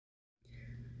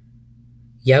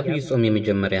የአብይ ጾም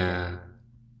የመጀመሪያ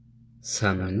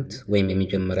ሳምንት ወይም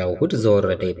የመጀመርያው እሁድ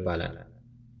ዘወረደ ይባላል።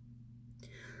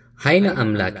 ኃይለ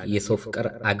አምላክ የሰው ፍቅር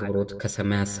አግብሮት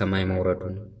ከሰማያት ሰማይ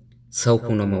መውረዱን ሰው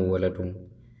ሆኖ መወለዱን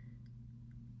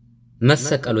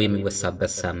መሰቀሉ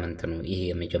የሚወሳበት ሳምንት ነው። ይሄ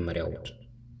የመጀመሪያው እሁድ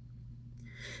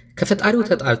ከፈጣሪው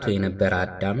ተጣልቶ የነበረ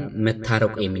አዳም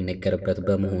መታረቁ የሚነገርበት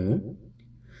በመሆኑ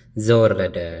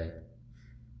ዘወረደ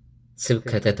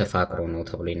ስብከተ ተፋቅሮ ነው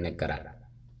ተብሎ ይነገራል።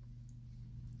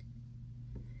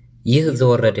 ይህ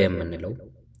ዘወረደ የምንለው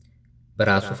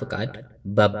በራሱ ፍቃድ፣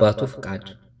 በአባቱ ፍቃድ፣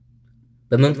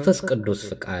 በመንፈስ ቅዱስ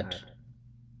ፍቃድ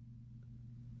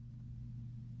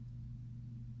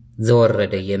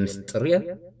ዘወረደ የምስጢር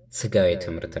ስጋዊ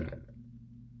ትምህርት ነው።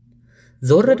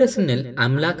 ዘወረደ ስንል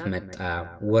አምላክ መጣ፣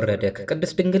 ወረደ፣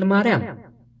 ከቅድስት ድንግል ማርያም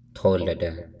ተወለደ፣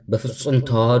 በፍጹም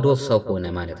ተዋህዶ ሰው ሆነ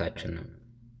ማለታችን ነው።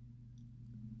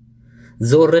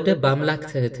 ዘወረደ በአምላክ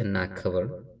ትህትና ክብር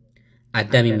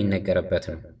አዳም የሚነገርበት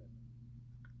ነው።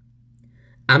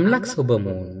 አምላክ ሰው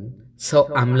በመሆኑ ሰው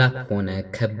አምላክ ሆነ፣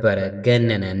 ከበረ፣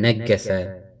 ገነነ፣ ነገሰ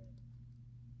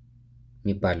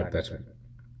የሚባልበት ነው።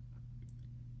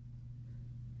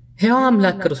 ሕያው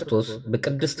አምላክ ክርስቶስ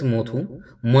በቅድስት ሞቱ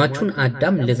ሟቹን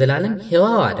አዳም ለዘላለም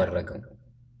ሕያው አደረገው።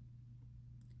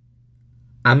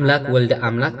 አምላክ ወልደ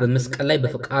አምላክ በመስቀል ላይ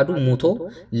በፈቃዱ ሞቶ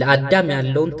ለአዳም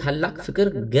ያለውን ታላቅ ፍቅር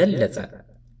ገለጸ።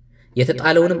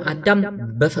 የተጣለውንም አዳም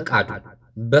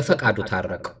በፈቃዱ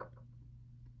ታረቀው።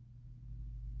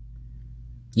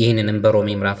 ይህንንም በሮሜ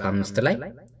ምዕራፍ 5 ላይ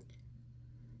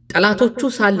ጠላቶቹ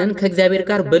ሳለን ከእግዚአብሔር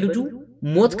ጋር በልጁ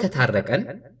ሞት ከታረቀን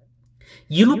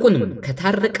ይልቁንም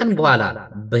ከታረቀን በኋላ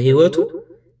በሕይወቱ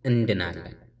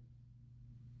እንድናለን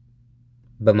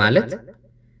በማለት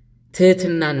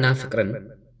ትህትናና ፍቅርን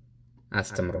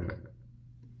አስተምሮናል።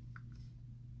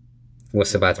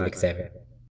 ወስብሐት ለእግዚአብሔር።